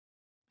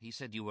He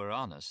said you were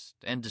honest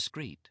and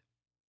discreet.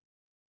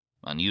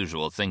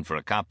 Unusual thing for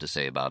a cop to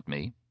say about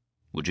me.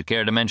 Would you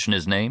care to mention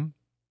his name?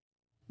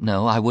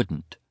 No, I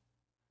wouldn't.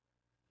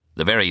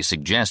 The very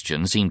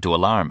suggestion seemed to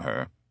alarm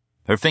her.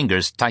 Her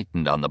fingers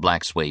tightened on the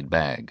black suede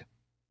bag.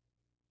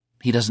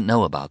 He doesn't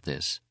know about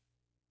this.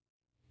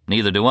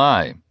 Neither do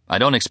I. I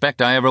don't expect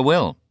I ever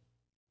will.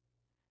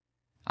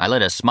 I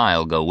let a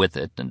smile go with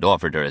it and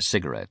offered her a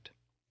cigarette.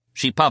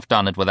 She puffed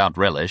on it without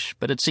relish,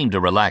 but it seemed to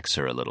relax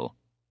her a little.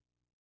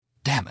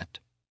 Damn it.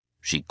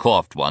 She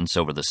coughed once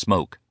over the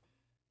smoke.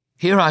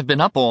 Here I've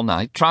been up all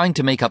night trying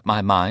to make up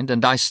my mind,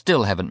 and I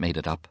still haven't made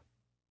it up.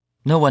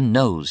 No one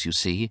knows, you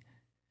see.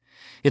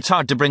 It's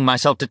hard to bring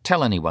myself to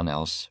tell anyone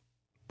else.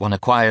 One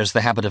acquires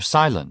the habit of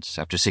silence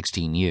after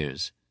 16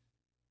 years.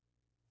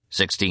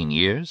 16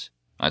 years?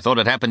 I thought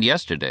it happened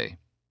yesterday.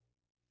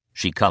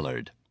 She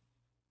colored.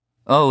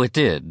 Oh, it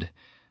did.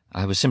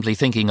 I was simply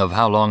thinking of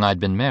how long I'd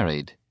been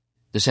married.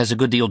 This has a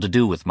good deal to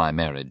do with my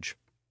marriage.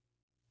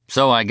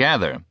 So I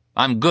gather.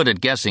 I'm good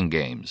at guessing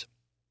games.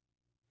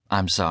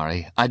 I'm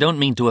sorry. I don't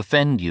mean to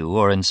offend you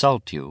or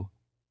insult you.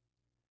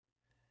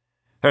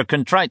 Her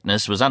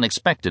contriteness was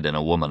unexpected in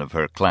a woman of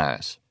her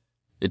class.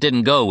 It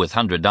didn't go with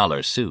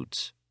 $100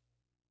 suits.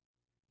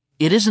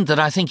 It isn't that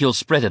I think you'll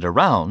spread it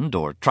around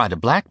or try to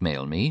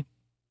blackmail me.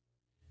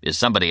 Is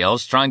somebody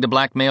else trying to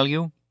blackmail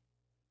you?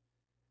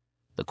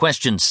 The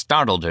question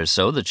startled her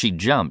so that she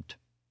jumped.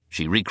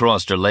 She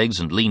recrossed her legs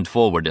and leaned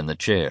forward in the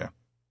chair.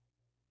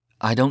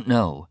 I don't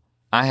know.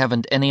 I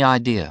haven't any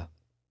idea.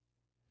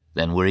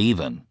 Then we're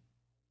even.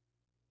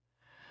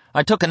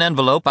 I took an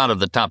envelope out of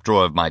the top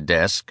drawer of my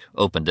desk,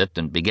 opened it,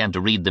 and began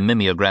to read the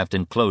mimeographed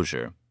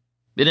enclosure.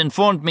 It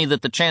informed me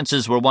that the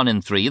chances were 1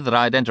 in 3 that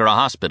I'd enter a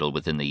hospital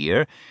within the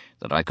year,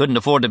 that I couldn't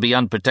afford to be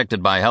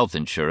unprotected by health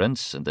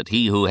insurance, and that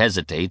he who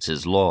hesitates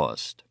is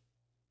lost.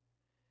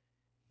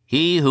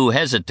 He who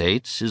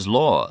hesitates is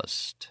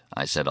lost,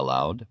 I said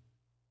aloud.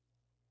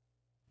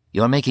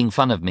 You're making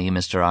fun of me,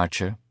 Mr.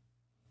 Archer.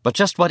 But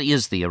just what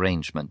is the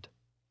arrangement?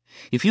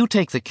 If you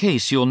take the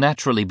case, you'll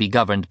naturally be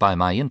governed by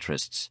my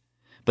interests.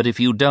 But if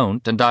you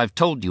don't, and I've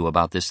told you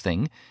about this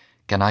thing,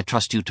 can I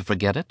trust you to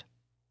forget it?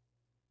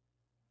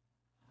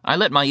 I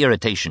let my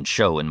irritation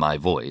show in my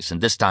voice,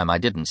 and this time I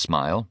didn't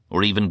smile,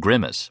 or even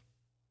grimace.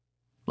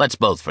 Let's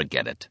both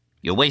forget it.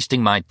 You're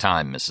wasting my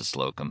time, Mrs.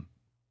 Slocum.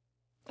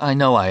 I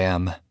know I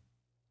am.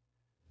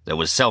 There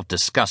was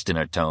self-disgust in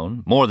her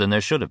tone, more than there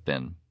should have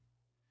been.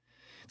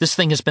 This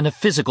thing has been a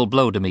physical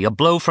blow to me, a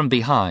blow from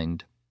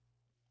behind.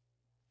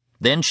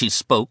 Then she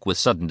spoke with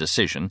sudden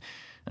decision,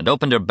 and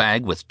opened her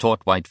bag with taut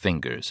white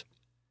fingers.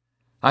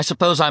 I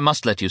suppose I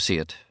must let you see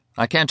it.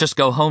 I can't just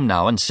go home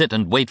now and sit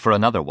and wait for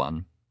another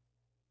one.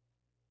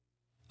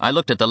 I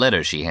looked at the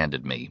letter she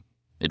handed me.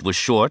 It was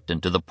short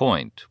and to the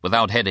point,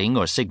 without heading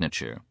or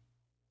signature.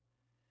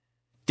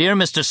 Dear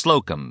Mr.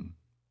 Slocum,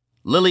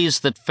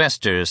 lilies that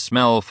fester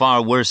smell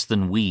far worse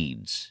than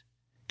weeds.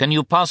 Can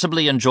you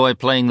possibly enjoy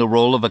playing the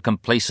role of a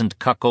complacent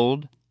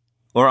cuckold?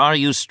 Or are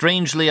you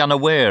strangely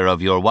unaware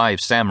of your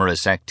wife's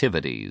amorous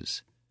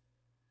activities?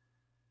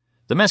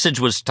 The message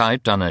was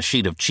typed on a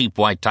sheet of cheap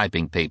white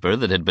typing paper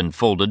that had been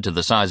folded to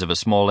the size of a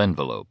small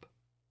envelope.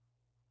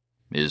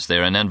 Is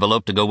there an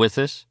envelope to go with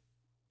this?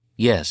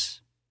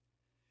 Yes.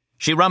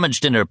 She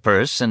rummaged in her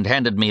purse and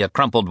handed me a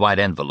crumpled white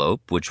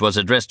envelope, which was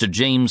addressed to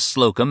James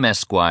Slocum,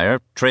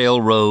 Esquire,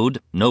 Trail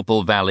Road,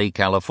 Nopal Valley,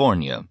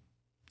 California.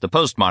 The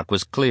postmark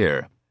was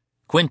clear.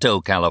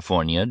 Quinto,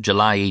 California,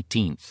 July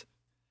 18th.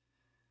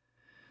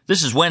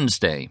 This is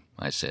Wednesday,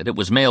 I said. It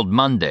was mailed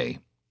Monday.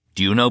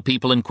 Do you know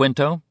people in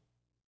Quinto?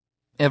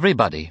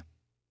 Everybody.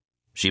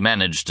 She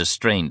managed a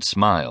strained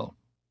smile.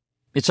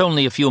 It's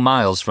only a few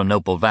miles from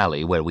Nopal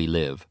Valley, where we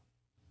live.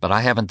 But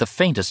I haven't the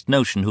faintest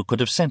notion who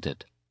could have sent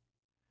it.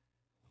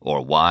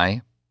 Or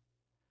why?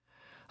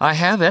 I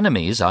have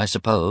enemies, I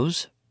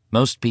suppose.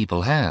 Most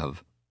people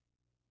have.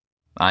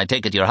 I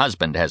take it your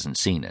husband hasn't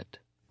seen it.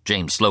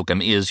 James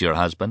Slocum is your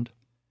husband?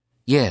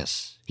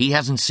 Yes, he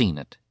hasn't seen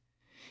it.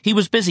 He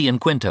was busy in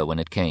Quinto when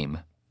it came.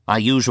 I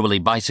usually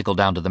bicycle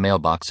down to the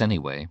mailbox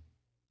anyway.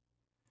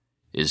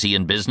 Is he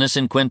in business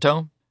in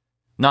Quinto?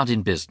 Not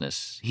in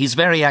business. He's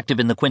very active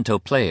in the Quinto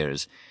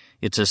Players.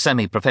 It's a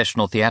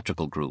semi-professional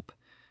theatrical group.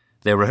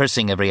 They're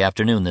rehearsing every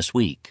afternoon this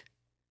week.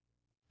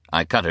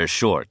 I cut her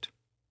short.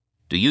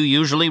 Do you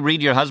usually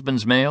read your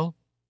husband's mail?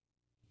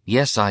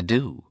 Yes, I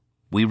do.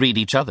 We read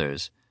each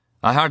other's.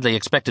 I hardly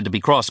expected to be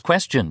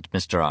cross-questioned,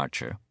 Mr.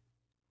 Archer.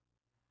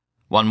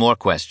 One more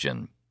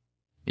question.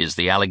 Is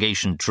the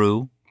allegation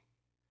true?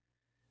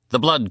 The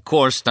blood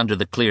coursed under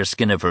the clear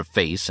skin of her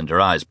face, and her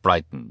eyes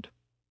brightened.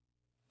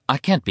 I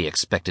can't be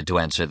expected to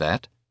answer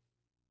that.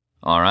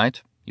 All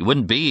right. You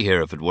wouldn't be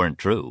here if it weren't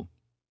true.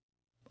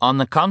 On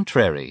the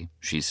contrary,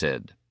 she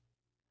said.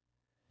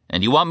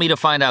 And you want me to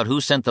find out who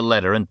sent the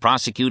letter and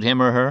prosecute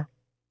him or her?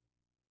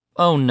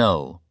 Oh,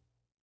 no.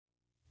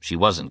 She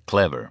wasn't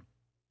clever.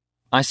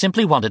 I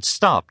simply want it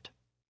stopped.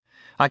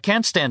 I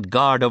can't stand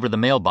guard over the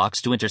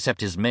mailbox to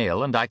intercept his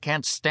mail, and I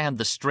can't stand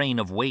the strain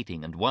of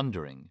waiting and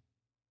wondering.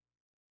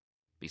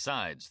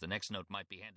 Besides, the next note might be handed